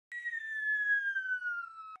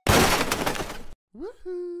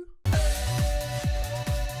Woohoo!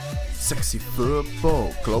 Sexy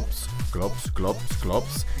football, glops, glops, glops,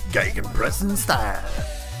 glops, Gegenpressing style.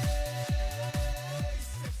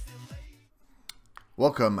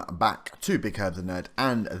 Welcome back to Big Herb the Nerd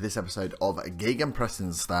and this episode of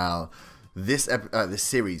Gegenpressing style. This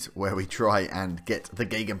series where we try and get the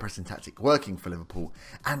Gegenpressing tactic working for Liverpool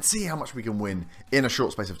and see how much we can win in a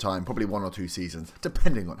short space of time, probably 1 or 2 seasons,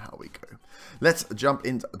 depending on how we go. Let's jump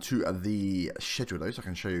into the schedule though, so I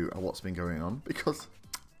can show you what's been going on, because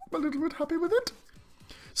I'm a little bit happy with it.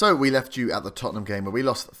 So we left you at the Tottenham game where we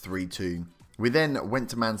lost 3-2. We then went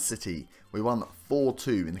to Man City. We won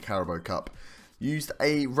 4-2 in the Carabao Cup. Used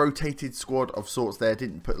a rotated squad of sorts there.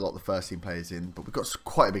 Didn't put a lot of the first team players in, but we've got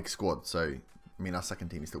quite a big squad. So, I mean, our second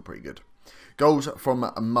team is still pretty good. Goals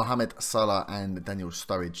from Mohamed Salah and Daniel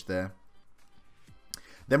Sturridge there.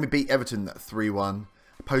 Then we beat Everton 3-1.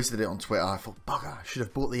 I posted it on Twitter. I thought, bugger, I should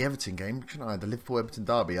have bought the Everton game. Shouldn't I? The Liverpool-Everton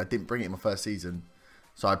derby. I didn't bring it in my first season.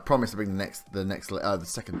 So I promised to bring the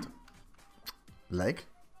second leg.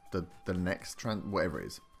 The next, whatever it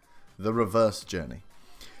is. The reverse journey.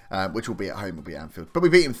 Which will be at home, will be at Anfield. But we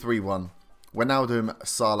beat him 3-1. Wijnaldum,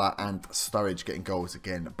 Salah and Sturridge getting goals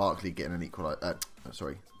again. Barkley getting an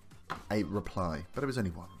a reply. But it was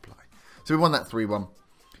only one reply. So we won that 3-1.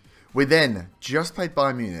 We then just played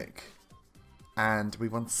Bayern Munich. And we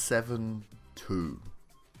won 7-2.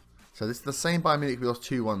 So this is the same Bayern Munich we lost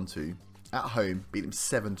 2-1 to. At home, beat him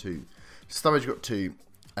 7-2. Sturridge got 2.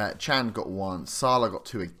 Chan got 1. Salah got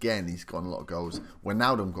 2 again. He's got a lot of goals.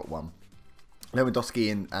 Wijnaldum got 1. Lewandowski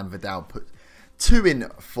and Vidal put 2 in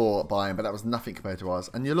for Bayern, but that was nothing compared to ours.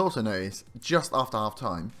 And you'll also notice, just after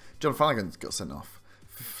half-time, John Flanagan got sent off.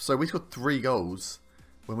 So we scored 3 goals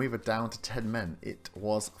when we were down to 10 men. It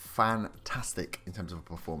was fantastic in terms of a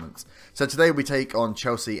performance. So today we take on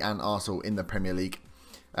Chelsea and Arsenal in the Premier League.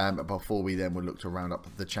 Before we then will look to round up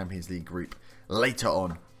the Champions League group later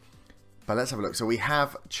on. But let's have a look. So we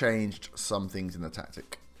have changed some things in the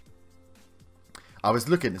tactic. I was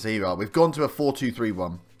looking to see, here we are. We've gone to a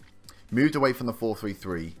 4-2-3-1. Moved away from the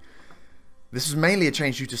 4-3-3. This was mainly a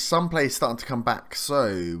change due to some players starting to come back.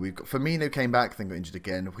 So we've got Firmino came back, then got injured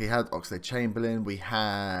again. We had Oxlade-Chamberlain. We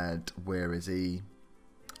had, where is he?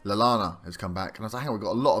 Lallana has come back. And I was like, hang on, we've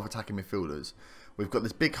got a lot of attacking midfielders. We've got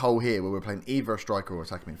this big hole here where we're playing either a striker or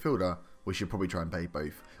attacking midfielder. We should probably try and play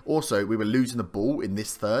both. Also, we were losing the ball in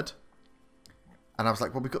this third. And I was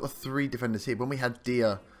like, well, we've got the 3 defenders here. When we had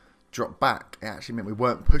Dia drop back, it actually meant we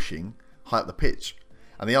weren't pushing high up the pitch.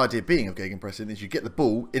 And the idea being of gegenpressing is you get the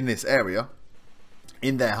ball in this area,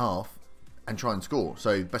 in their half, and try and score.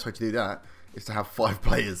 So the best way to do that is to have 5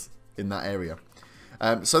 players in that area.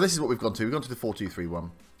 So this is what we've gone to. We've gone to the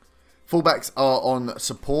 4-2-3-1. Fullbacks are on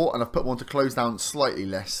support, and I've put one to close down slightly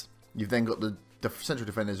less. You've then got the central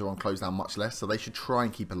defenders are on close down much less, so they should try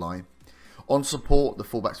and keep a line. On support, the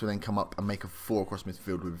fullbacks will then come up and make a 4 across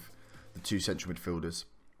midfield with the 2 central midfielders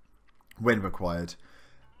when required.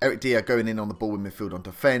 Eric Dier going in on the ball with midfield on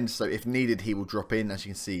defend, so if needed he will drop in. As you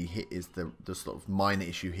can see, hit is the sort of minor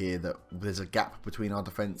issue here that there's a gap between our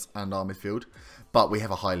defence and our midfield, but we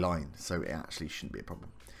have a high line, so it actually shouldn't be a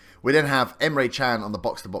problem. We then have Emre Can on the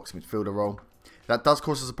box-to-box midfielder role. That does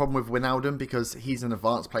cause us a problem with Wijnaldum because he's an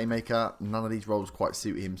advanced playmaker. None of these roles quite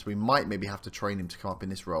suit him, so we might maybe have to train him to come up in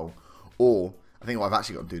this role. Or, I think what I've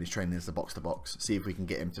actually got to do is train him as the box-to-box. See if we can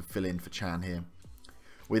get him to fill in for Chan here.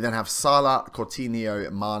 We then have Salah, Coutinho,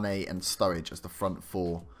 Mane and Sturridge as the front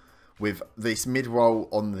 4. With this mid-role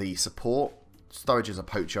on the support. Sturridge is a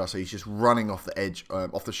poacher, so he's just running off the edge,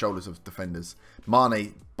 off the shoulders of defenders.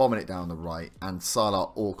 Mane bombing it down the right, and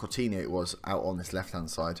Salah or Coutinho was out on this left-hand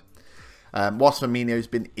side. Whilst Firmino's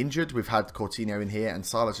been injured, we've had Coutinho in here, and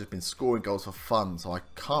Salah's just been scoring goals for fun, so I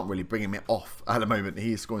can't really bring him off at the moment.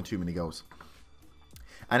 He is scoring too many goals.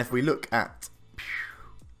 And if we look at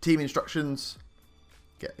team instructions,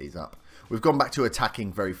 get these up. We've gone back to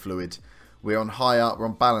attacking, very fluid. We're on higher, we're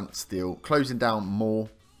on balance still, closing down more.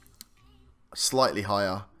 Slightly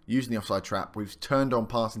higher, using the offside trap. We've turned on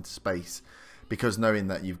passing to space because knowing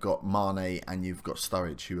that you've got Mane and you've got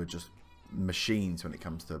Sturridge who are just machines when it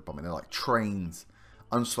comes to bombing. They're like trains,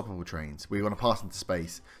 unstoppable trains. We want to pass into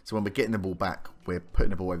space, so when we're getting the ball back, we're putting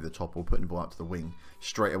the ball over the top or putting the ball out to the wing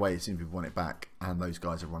straight away as soon as we want it back, and those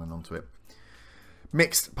guys are running onto it.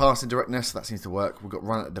 Mixed passing directness, that seems to work. We've got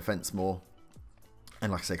run at the defence more.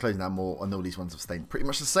 And like I say, closing down more, and all these ones have stayed pretty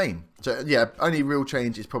much the same. So yeah, only real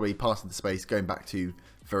change is probably passing to space, going back to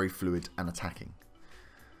very fluid and attacking.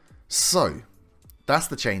 So, that's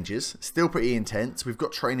the changes. Still pretty intense. We've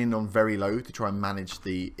got training on very low to try and manage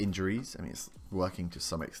the injuries. I mean, it's working to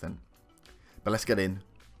some extent. But let's get in.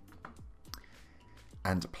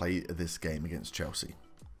 and play this game against Chelsea.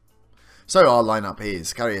 So our lineup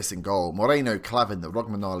is Karius in goal, Moreno, Clavin,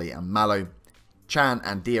 Rogmanali and Malo, Chan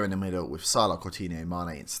and Dia in the middle with Salah, Coutinho,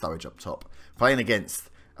 Mane and Sturridge up top. Playing against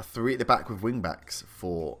a 3 at the back with wing-backs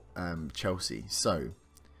for Chelsea. So,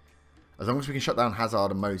 as long as we can shut down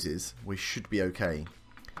Hazard and Moses, we should be okay.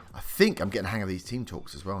 I think I'm getting the hang of these team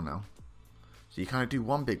talks as well now. So you kind of do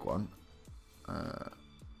one big one,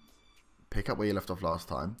 pick up where you left off last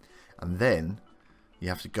time, and then you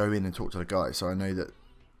have to go in and talk to the guys. So I know that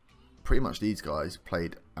pretty much these guys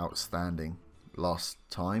played outstanding last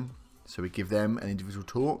time. So we give them an individual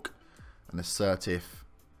talk, an assertive.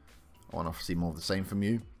 I want to see more of the same from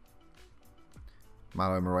you.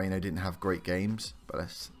 Malo and Moreno didn't have great games, but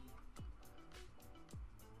let's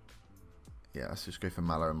just go for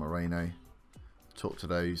Malo and Moreno. Talk to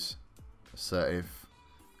those. Assertive.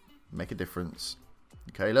 Make a difference.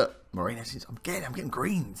 Okay, look, Moreno says, I'm getting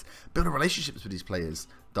greens. Building relationships with these players.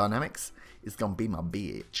 Dynamics is gonna be my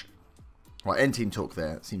bitch. Right, end team talk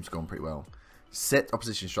there. Seems to go on pretty well. Set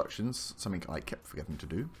opposition instructions, something I kept forgetting to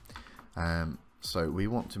do. So we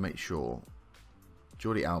want to make sure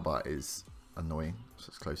Jordi Alba is annoying, so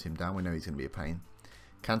let's close him down. We know he's going to be a pain.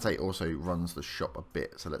 Kante also runs the shop a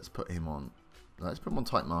bit, so let's put him on. Let's put him on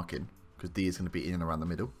tight marking because D is going to be in and around the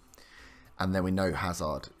middle. And then we know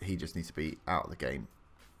Hazard, he just needs to be out of the game.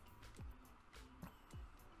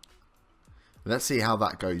 Let's see how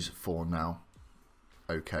that goes for now.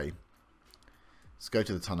 Okay, let's go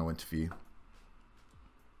to the tunnel interview.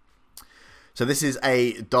 So this is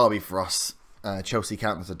a derby for us. Chelsea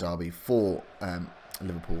count as a derby for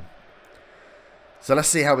Liverpool. So let's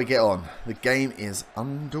see how we get on. The game is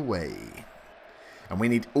underway. And we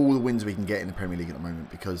need all the wins we can get in the Premier League at the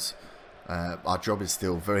moment because our job is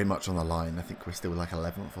still very much on the line. I think we're still like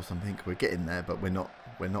 11th or something. We're getting there, but we're not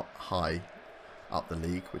high up the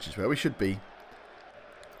league, which is where we should be.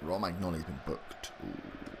 Romagnoli's been booked. Ooh.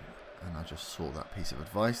 And I just saw that piece of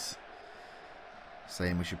advice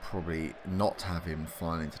saying we should probably not have him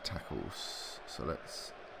flying into tackles. So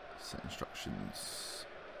let's set instructions.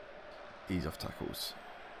 Ease off tackles.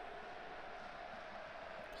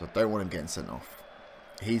 So I don't want him getting sent off.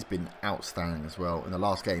 He's been outstanding as well. In the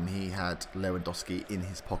last game, he had Lewandowski in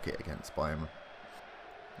his pocket against Bayern.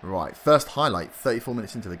 Right, first highlight, 34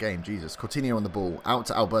 minutes into the game. Jesus. Coutinho on the ball. Out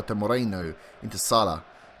to Alberto Moreno. Into Salah.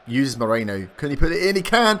 Uses Moreno. Can he put it in? He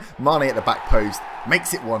can. Mane at the back post.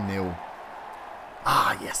 Makes it 1-0.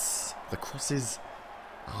 Ah, yes. The crosses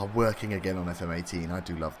are working again on FM18. I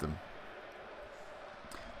do love them.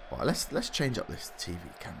 Right, let's change up this TV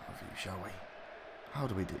camera view, shall we? How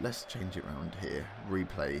do we do? Let's change it around here.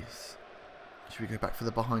 Replays. Should we go back for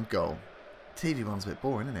the behind goal? TV one's a bit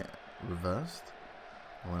boring, isn't it? Reversed.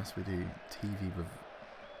 Or else we do TV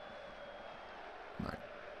No.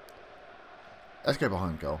 Let's go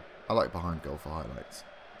behind goal. I like behind goal for highlights.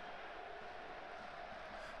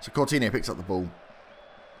 So Coutinho picks up the ball.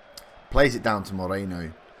 Plays it down to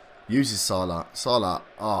Moreno. Uses Salah. Salah,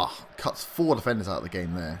 cuts 4 defenders out of the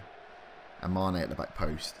game there. And Mane at the back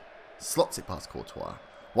post. Slots it past Courtois.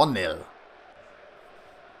 1-0.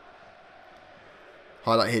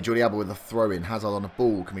 Highlight here, Jordi Alba with a throw-in. Hazard on the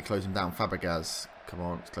ball. Can we close him down? Fabregas. Come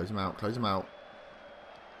on, let's close him out. Close him out.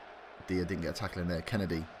 Dia didn't get a tackle in there.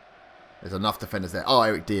 Kennedy. There's enough defenders there. Oh,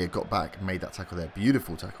 Eric Dia got back and made that tackle there.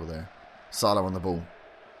 Beautiful tackle there. Salah on the ball.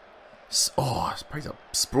 Oh, it's praise up.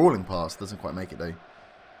 Sprawling pass. Doesn't quite make it though.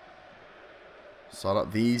 Salah.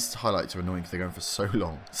 These highlights are annoying because they're going for so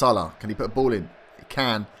long. Salah. Can he put a ball in? He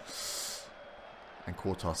can. And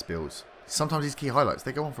Courtois spills. Sometimes these key highlights,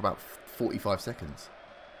 they go on for about 45 seconds.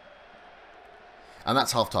 And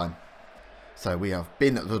that's half time. So we have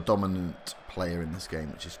been the dominant player in this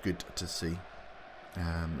game, which is good to see.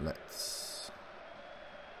 Let's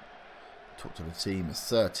talk to the team.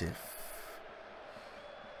 Assertive.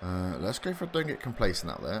 Let's go for don't get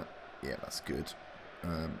complacent out there. Yeah, that's good.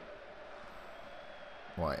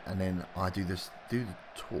 Right, and then I do the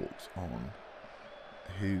talks on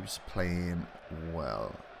who's playing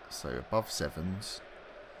well. So above 7s.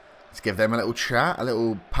 Let's give them a little chat, a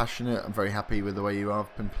little passionate. I'm very happy with the way you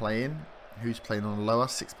have been playing. Who's playing on lower?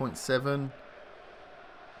 6.7.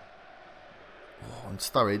 Oh, on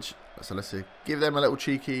Sturridge. So let's see. Give them a little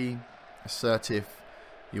cheeky, assertive.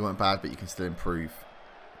 You weren't bad, but you can still improve.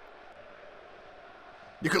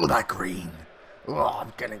 Look at all that green. Oh,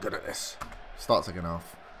 I'm getting good at this. Start second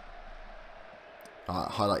half.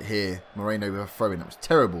 Highlight here. Moreno with a throw-in. That was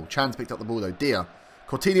terrible. Chan's picked up the ball though. Dia.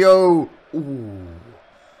 Coutinho. Ooh.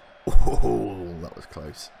 Oh, that was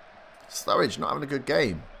close. Sturridge not having a good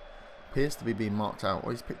game. Appears to be being marked out.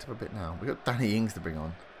 Oh, he's picked up a bit now. We've got Danny Ings to bring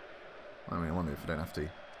on. I mean, I wonder if I don't have to.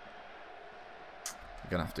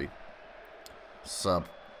 You're going to have to. Sub.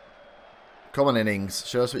 Come on, innings.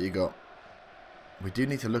 Show us what you got. We do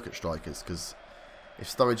need to look at strikers, because if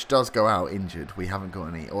Sturridge does go out injured, we haven't got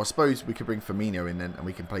any. Or I suppose we could bring Firmino in then, and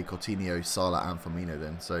we can play Coutinho, Salah and Firmino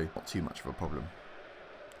then. So not too much of a problem.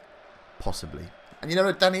 Possibly. And you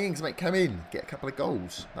know, Danny Ings might come in, get a couple of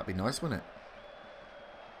goals. That'd be nice, wouldn't it?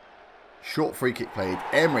 Short free kick played.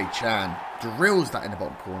 Emery Chan drills that in the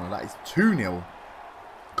bottom corner. That is 2-0.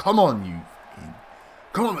 Come on, you.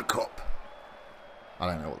 Come on, the cop. I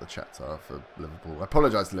don't know what the chats are for Liverpool. I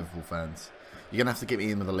apologise to Liverpool fans. You're going to have to get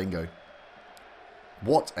me in with the lingo.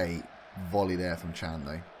 What a volley there from Chan,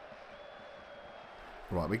 though.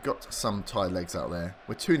 Right, we've got some tired legs out there.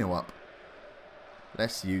 We're 2-0 up.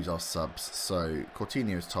 Let's use our subs. So,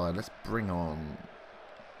 Coutinho's tired. Let's bring on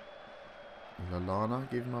Lallana.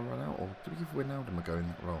 Give him a run out. Or do we give Wijnaldum a go in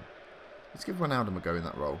that role? Let's give Wijnaldum a go in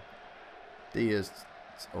that role. Diaz.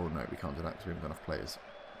 Oh, no, we can't do that because we haven't got enough players.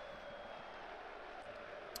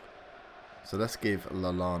 So, let's give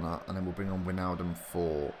Lallana. And then we'll bring on Wijnaldum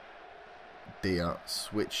for Diaz.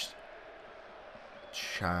 Switch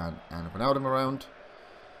Chan and Wijnaldum around.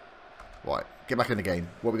 Right, get back in the game.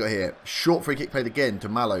 What we got here? Short free kick played again to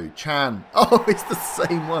Malo. Chan. Oh, it's the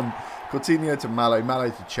same one. Coutinho to Malo.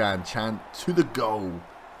 Malo to Chan. Chan to the goal.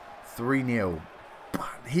 3-0.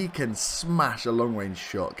 He can smash a long range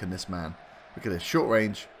shot, can this man? Look at this. Short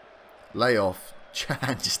range. Lay off.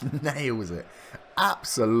 Chan just nails it.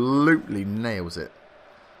 Absolutely nails it.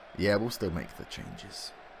 Yeah, we'll still make the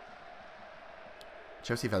changes.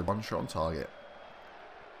 Chelsea have had one shot on target.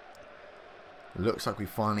 Looks like we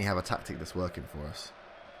finally have a tactic that's working for us.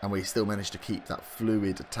 And we still managed to keep that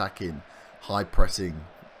fluid, attacking, high pressing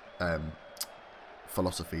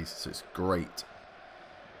philosophies. So it's great.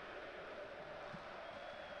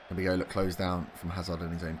 Here we go, look, close down from Hazard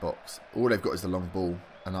in his own box. All they've got is the long ball.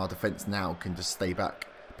 And our defence now can just stay back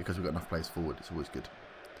because we've got enough players forward. It's always good.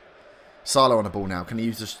 Salah on the ball now. Can he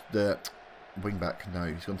use the wing back? No,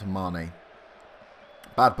 he's gone to Mane.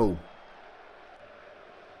 Bad ball.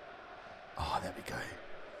 Oh, there we go.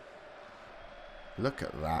 Look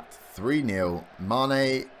at that. 3-0.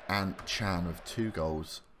 Mane and Chan with 2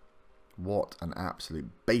 goals. What an absolute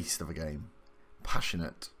beast of a game.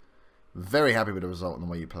 Passionate. Very happy with the result and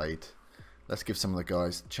the way you played. Let's give some of the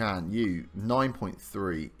guys. Chan, you,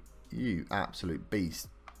 9.3. You absolute beast.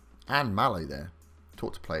 And Malo there.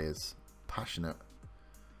 Talk to players. Passionate.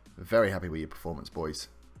 Very happy with your performance, boys.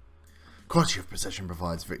 Quality of possession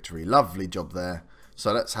provides victory. Lovely job there.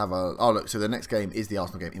 So let's have a... Oh, look. So the next game is the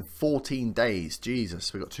Arsenal game in 14 days.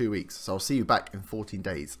 Jesus. We've got 2 weeks. So I'll see you back in 14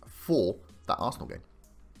 days for that Arsenal game.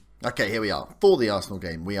 Okay, here we are. For the Arsenal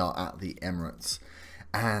game, we are at the Emirates.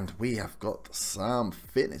 And we have got some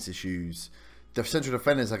fitness issues. The central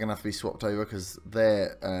defenders are going to have to be swapped over because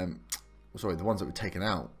they're... sorry, the ones that were taken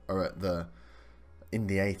out are at in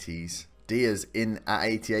the 80s. Diaz in at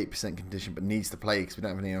 88% condition but needs to play because we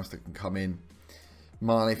don't have anyone else that can come in.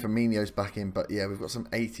 Mane, Firmino's back in, but yeah, we've got some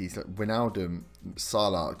 80s. Like Wijnaldum,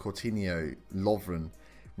 Salah, Coutinho, Lovren,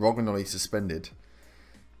 Rognoli suspended.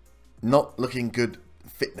 Not looking good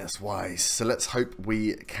fitness-wise. So let's hope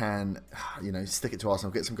we can, you know, stick it to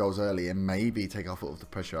Arsenal, get some goals early, and maybe take our foot off the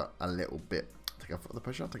pressure a little bit. Take our foot off the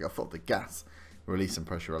pressure? Take our foot off the gas. Release some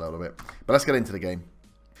pressure a little bit. But let's get into the game.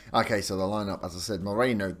 Okay, so the lineup, as I said,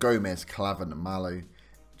 Moreno, Gomez, Klavan, Malo,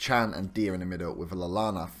 Chan and Dia in the middle with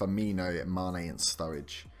Lallana, Firmino, Mane and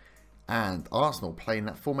Sturridge. And Arsenal playing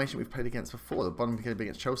that formation we've played against before, the one we played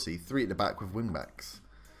against Chelsea, 3 at the back with wing-backs.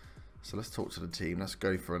 So let's talk to the team. Let's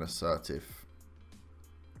go for an assertive.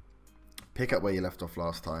 Pick up where you left off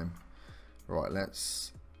last time. Right,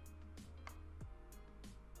 let's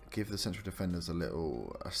give the central defenders a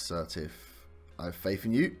little assertive. I have faith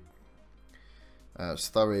in you.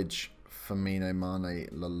 Sturridge, Firmino, Mane,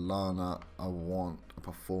 Lallana. I want a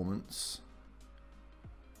performance.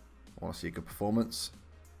 I want to see a good performance.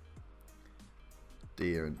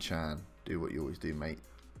 Dia and Chan, do what you always do, mate.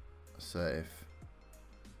 Assertive.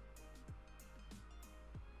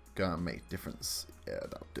 Go and make a difference. Yeah,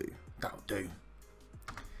 that'll do. That'll do.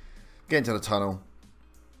 Get into the tunnel.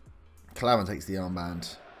 Klavan takes the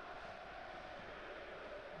armband.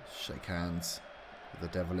 Shake hands. The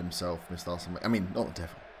devil himself, Mr. Arsenal. I mean, not the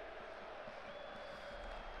devil.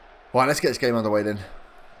 Right, let's get this game underway then.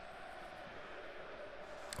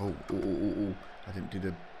 Oh. I didn't do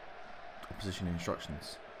the opposition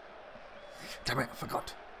instructions. Damn it, I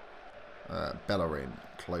forgot. Bellerin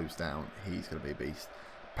closed down. He's going to be a beast.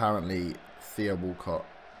 Apparently, Theo Walcott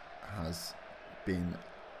has been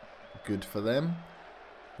good for them.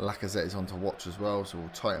 Lacazette is on to watch as well, so we'll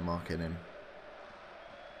tighten mark in him.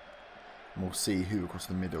 And we'll see who across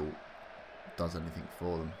the middle does anything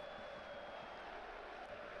for them.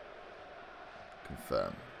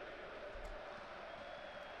 Confirm.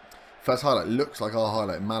 First highlight looks like our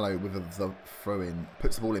highlight. Mallow with the throw in.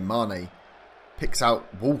 Puts the ball in. Mane picks out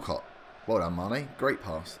Walcott. Well done, Mane. Great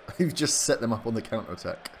pass. You've just set them up on the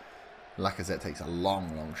counter-attack. Lacazette takes a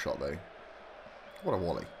long shot, though. What a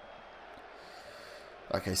volley.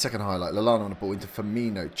 Okay, second highlight. Lallana on the ball into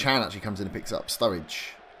Firmino. Chan actually comes in and picks up Sturridge.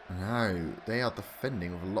 No, they are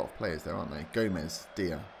defending with a lot of players there, aren't they? Gomez,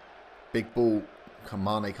 Dia. Big ball.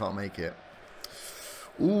 Mane can't make it.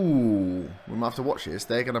 Ooh, we might have to watch this.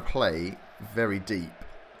 They're going to play very deep.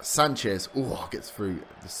 Sanchez, gets through.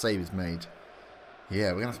 The save is made. Yeah,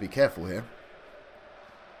 we're going to have to be careful here.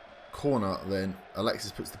 Corner, then.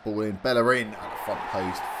 Alexis puts the ball in. Bellerin at the front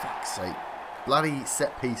post. Fuck's sake. Bloody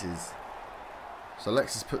set pieces. So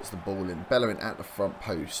Alexis puts the ball in. Bellerin at the front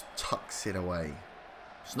post. Tucks it away.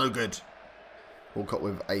 It's no good. Walcott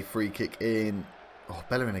with a free kick in. Oh,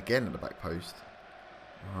 Bellerin again at the back post.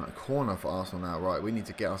 Right, corner for Arsenal now. Right, we need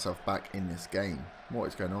to get ourselves back in this game. What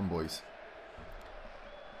is going on, boys?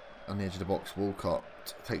 On the edge of the box, Walcott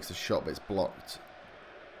takes the shot, but it's blocked.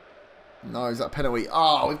 No, is that a penalty?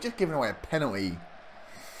 Oh, we've just given away a penalty.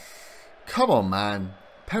 Come on, man.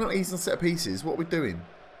 Penalties and set pieces. What are we doing?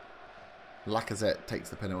 Lacazette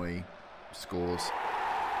takes the penalty. Scores.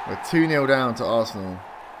 We're 2-0 down to Arsenal.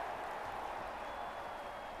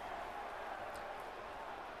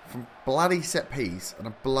 From bloody set piece and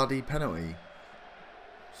a bloody penalty.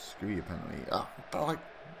 Screw your penalty. I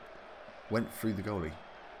went through the goalie.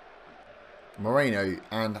 Moreno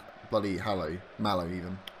and bloody Mallow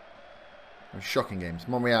even. Shocking games.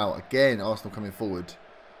 Monreal again. Arsenal coming forward.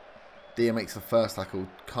 Dia makes the first tackle.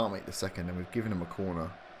 Can't make the second, and we've given him a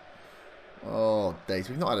corner. Oh days.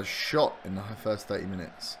 We've not had a shot in the first 30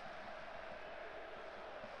 minutes.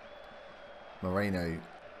 Moreno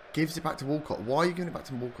gives it back to Walcott. Why are you giving it back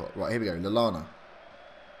to Walcott? Right, here we go. Lallana.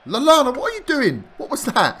 Lallana, what are you doing? What was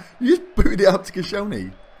that? You just booted it up to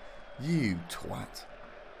Koscielny. You twat.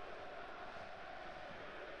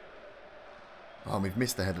 Oh, we've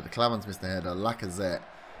missed the header. The Clavan's missed the header. Lacazette.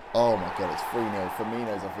 Oh my god, it's 3-0.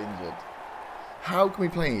 Firmino's off injured. How can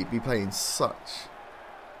we be playing such...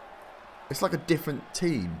 It's like a different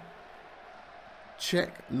team.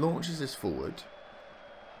 Czech launches this forward.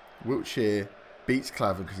 Wiltshire beats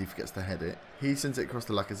Clavan because he forgets to head it. He sends it across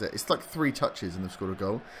to Lacazette. It's like 3 touches and they've scored a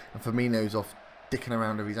goal. And Firmino's off dicking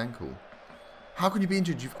around with his ankle. How can you be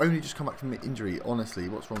injured? You've only just come back from injury. Honestly,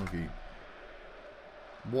 what's wrong with you?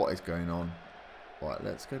 What is going on? Right,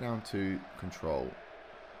 let's go down to control.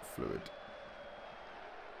 Fluid.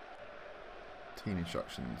 Team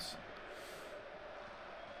instructions.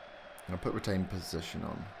 And I'll put retain position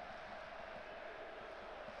on.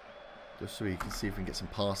 Just so we can see if we can get some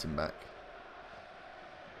passing back.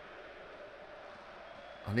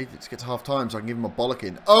 I need it to get to half time so I can give him a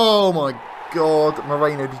bollocking. Oh my god,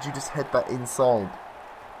 Moreno, did you just head that inside?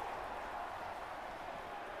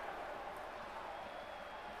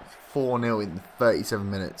 4-0 in 37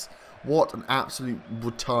 minutes. What an absolute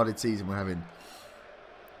retarded season we're having.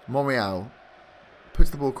 Monreal puts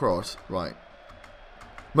the ball across. Right.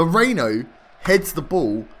 Moreno heads the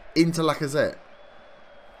ball into Lacazette.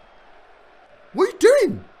 What are you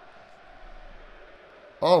doing?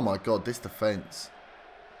 Oh my god, this defence.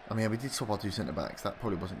 I mean, we did swap our 2 centre-backs. That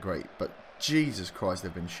probably wasn't great. But Jesus Christ,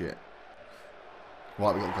 they've been shit.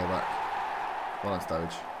 Right, we got to go back. Well done,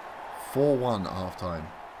 Sturridge. 4-1 at half-time.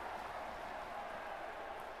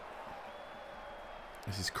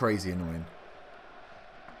 This is crazy annoying.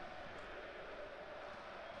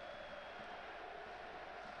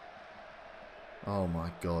 Oh my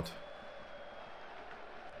god.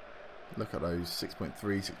 Look at those. 6.3,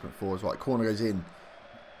 6.4s. Right, corner goes in.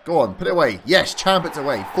 Go on, put it away. Yes, Chan puts it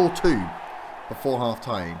away. 4-2 before half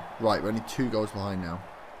time. Right, we're only 2 goals behind now.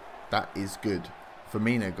 That is good.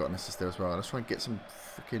 Firmino got an assist there as well. Let's try and get some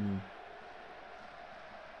freaking...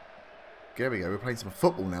 There we go. We're playing some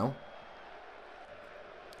football now.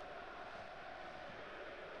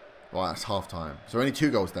 Right, that's half time. So only 2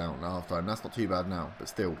 goals down at half time. That's not too bad now, but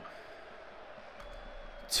still.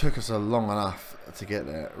 Took us a long enough to get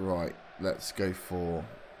there. Right, let's go for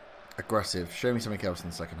aggressive. Show me something else in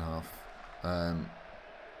the second half.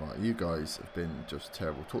 Right, you guys have been just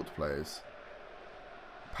terrible. Talk to players.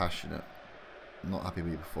 Passionate. Not happy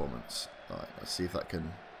with your performance. Right, let's see if that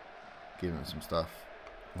can give them some stuff.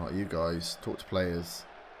 Right, you guys, talk to players.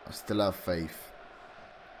 I still have faith.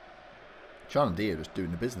 Chan and Dia just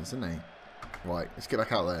doing the business, isn't they? Right, let's get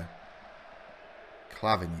back out there.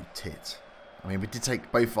 Clavan, you tit. I mean, we did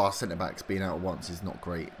take both our centre-backs being out at once is not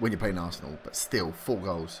great when you're playing Arsenal, but still, 4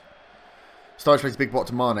 goals. Sturridge plays big bot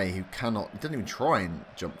to Mane, who cannot... He doesn't even try and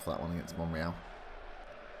jump for that one against Monreal.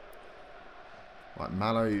 Right,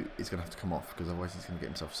 Mallow is going to have to come off, because otherwise he's going to get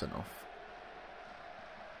himself sent off.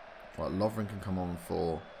 Right, Lovren can come on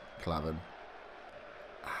for Clavan.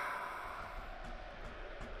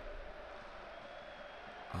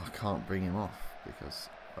 I can't bring him off, because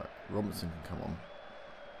right, Robinson can come on.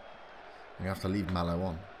 I'm going to have to leave Mallow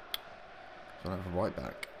on. So I don't have a right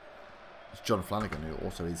back. It's John Flanagan, who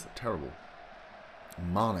also is terrible.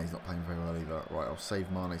 Mane's not playing very well either. Right, I'll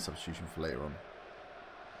save Mane's substitution for later on.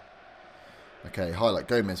 Okay, highlight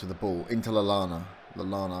Gomez with the ball into Lallana.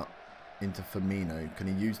 Lallana into Firmino. Can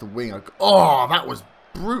he use the wing? Oh, that was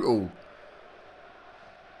brutal.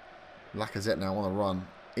 Lacazette now on the run.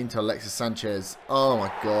 Into Alexis Sanchez. Oh my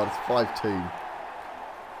god, it's 5-2.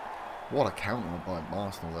 What a counter by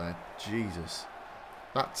Arsenal there. Jesus.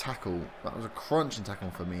 That tackle, that was a crunching tackle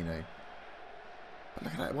on Firmino. But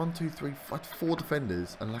look at that, 1, 2, 3, 4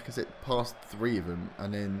 defenders, and Lacazette passed 3 of them,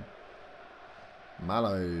 and then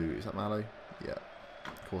Mallow, is that Mallow? Yeah,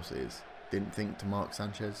 of course it is. Didn't think to mark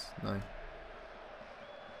Sanchez, no.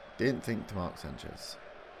 Didn't think to mark Sanchez.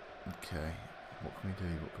 Okay, what can we do,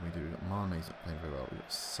 what can we do? We've got Mane's not playing very well, we've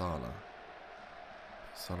got Salah.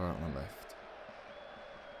 Salah out on the left.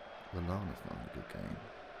 Lallana's not in a good game.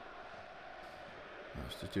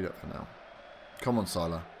 Let's just do that for now. Come on,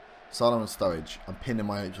 Salah. Salah and Sturridge. I'm pinning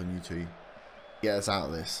my hopes on you two. Get us out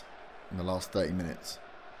of this in the last 30 minutes.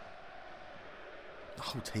 The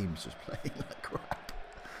whole team's just playing like crap.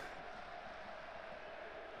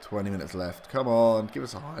 20 minutes left. Come on, give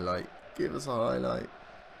us a highlight. Give us a highlight.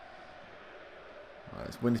 Right,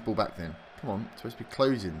 let's win this ball back then. Come on, it's supposed to be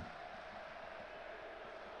closing.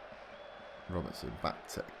 Robertson back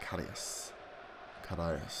to Karius. To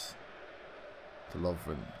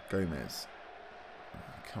Lovren. Gomez.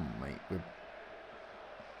 Come on, mate. We're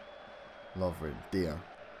Lovren. Dia.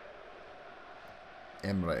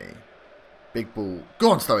 Emre. Big ball.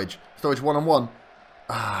 Go on, Sturridge. Sturridge 1-on-1.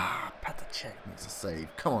 Ah, Patacek makes a save.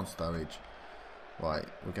 Come on, Sturridge. Right,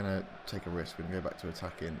 we're going to take a risk. We're going to go back to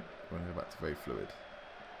attacking. We're going to go back to very fluid.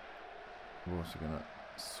 We're also going to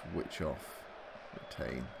switch off.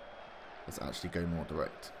 Retain. Let's actually go more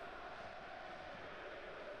direct.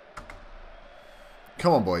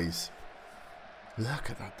 Come on, boys. Look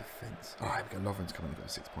at that defence. Alright, we go. Lovren's coming. We've got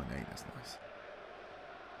 6.8. That's nice.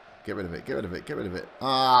 Get rid of it. Get rid of it. Get rid of it.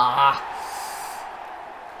 Ah!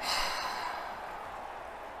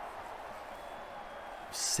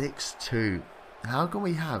 6-2. How can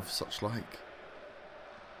we have such, like,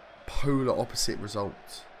 polar opposite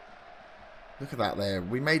results? Look at that there.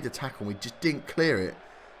 We made the tackle and we just didn't clear it.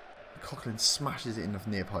 Coughlin smashes it in the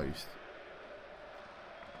near post.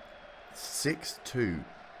 6-2.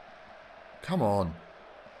 Come on.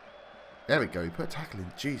 There we go. Put a tackle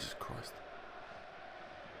in. Jesus Christ.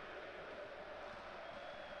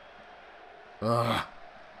 Ugh.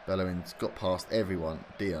 Bellowin's got past everyone.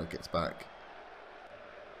 Dia gets back.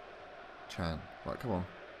 Chan. Right, come on.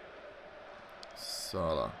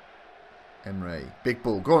 Salah. Emre. Big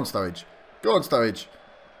ball. Go on, Sturridge. Go on, Sturridge.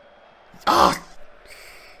 Ah!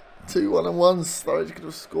 2 1-on-1s. Sturridge could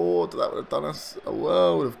have scored. That would have done us a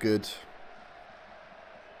world of good.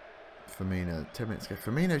 Firmino, 10 minutes ago.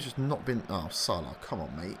 Firmino's just not been... Oh, Salah, come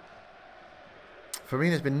on, mate.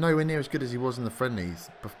 Firmino's been nowhere near as good as he was in the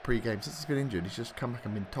friendlies pre-game. Since he's been injured, he's just come back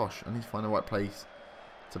and been tosh. I need to find the right place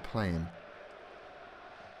to play him.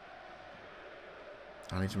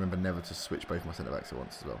 I need to remember never to switch both my centre-backs at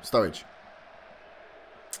once as well. Sturridge.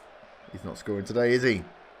 He's not scoring today, is he?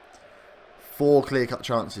 4 clear-cut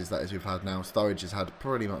chances, that is, we've had now. Sturridge has had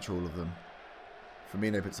pretty much all of them.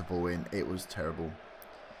 Firmino puts the ball in. It was terrible.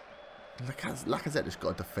 Lacazette just got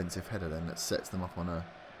a defensive header then that sets them up on a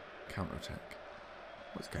counter-attack.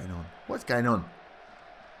 What's going on? What's going on?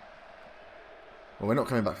 Well, we're not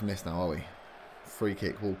coming back from this now, are we? Free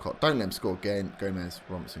kick, Walcott. Don't let him score again. Gomez,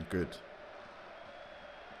 Robinson, good.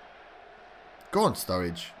 Go on,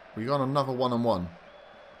 Sturridge. We got another 1-on-1.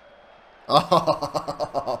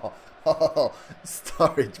 Oh,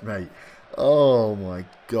 Sturridge, mate. Oh my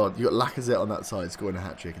god. You got Lacazette on that side scoring a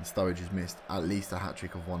hat-trick, and Sturridge has missed at least a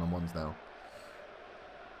hat-trick of 1-on-1s now.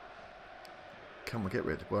 Come on, get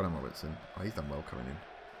rid. Well done, Robertson. Oh, he's done well coming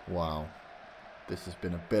in. Wow. This has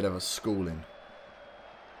been a bit of a schooling.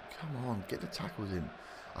 Come on, get the tackles in.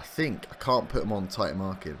 I think I can't put them on tight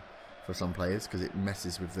marking for some players because it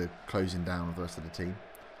messes with the closing down of the rest of the team.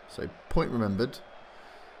 So, point remembered.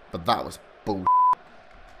 But that was bull.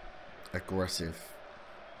 Aggressive.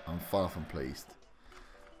 I'm far from pleased.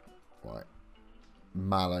 Right.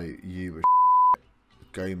 Mallow, you were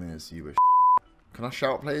Gomez, you were Can I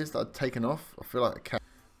shout players that I'd taken off? I feel like I can.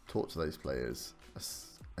 Talk to those players.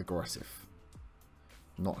 Aggressive.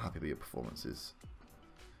 Not happy with your performances.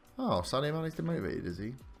 Oh, Sadio Mane's demotivated, is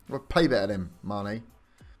he? Well, play better than Mane.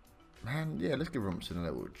 Man, yeah, let's give Rumson a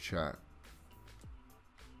little chat.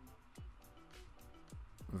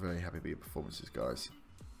 I'm very happy with your performances, guys.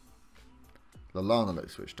 Lallana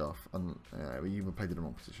looks switched off. And we even played in the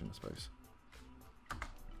wrong position, I suppose.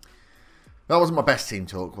 That wasn't my best team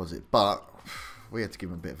talk, was it? But we had to give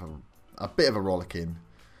him a bit of a rollicking.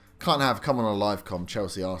 Can't have come on a live com,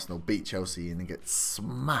 Chelsea, Arsenal, beat Chelsea and then get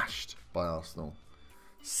smashed by Arsenal.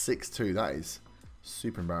 6-2, that is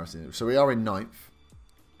super embarrassing. So we are in 9th.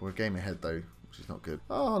 We're a game ahead though, which is not good.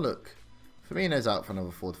 Oh look, Firmino's out for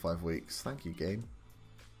another 4 to 5 weeks. Thank you, game.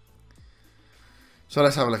 So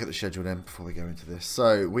let's have a look at the schedule then before we go into this.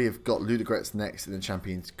 So we have got Ludogorets next in the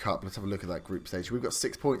Champions Cup. Let's have a look at that group stage. We've got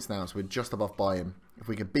 6 points now, so we're just above Bayern. If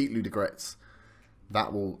we can beat Ludogorets,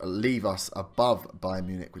 that will leave us above Bayern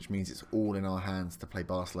Munich, which means it's all in our hands to play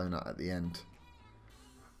Barcelona at the end.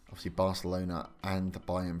 Obviously, Barcelona and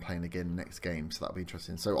Bayern playing again next game, so that'll be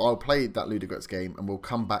interesting. So I'll play that Ludogorets game, and we'll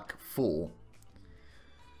come back for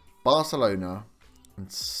Barcelona and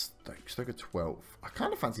Stoke. Stoke at 12. I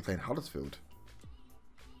kind of fancy playing Huddersfield.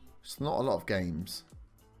 It's not a lot of games.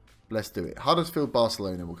 Let's do it. Huddersfield,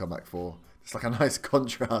 Barcelona we'll come back for. It's like a nice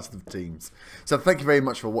contrast of teams. So thank you very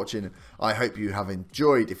much for watching. I hope you have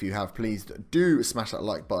enjoyed. If you have, please do smash that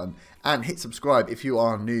like button and hit subscribe if you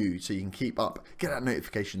are new so you can keep up, get out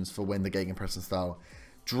notifications for when the Gegenpressing style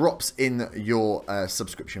drops in your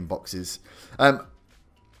subscription boxes.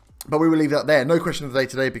 But we will leave that there. No question of the day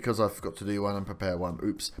today because I forgot to do one and prepare one.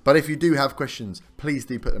 Oops. But if you do have questions, please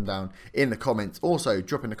do put them down in the comments. Also,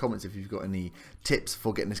 drop in the comments if you've got any tips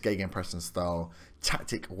for getting this Gegenpressing style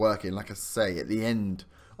tactic working. Like I say, at the end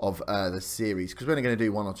of the series, because we're only going to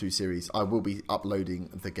do 1 or 2 series, I will be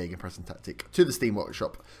uploading the Gegenpressing tactic to the Steam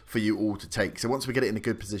Workshop for you all to take. So once we get it in a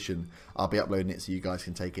good position, I'll be uploading it so you guys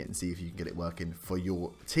can take it and see if you can get it working for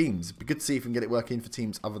your teams. It'd be good to see if we can get it working for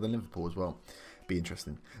teams other than Liverpool as well. Be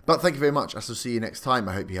interesting. But thank you very much. I shall see you next time.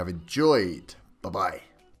 I hope you have enjoyed. Bye bye.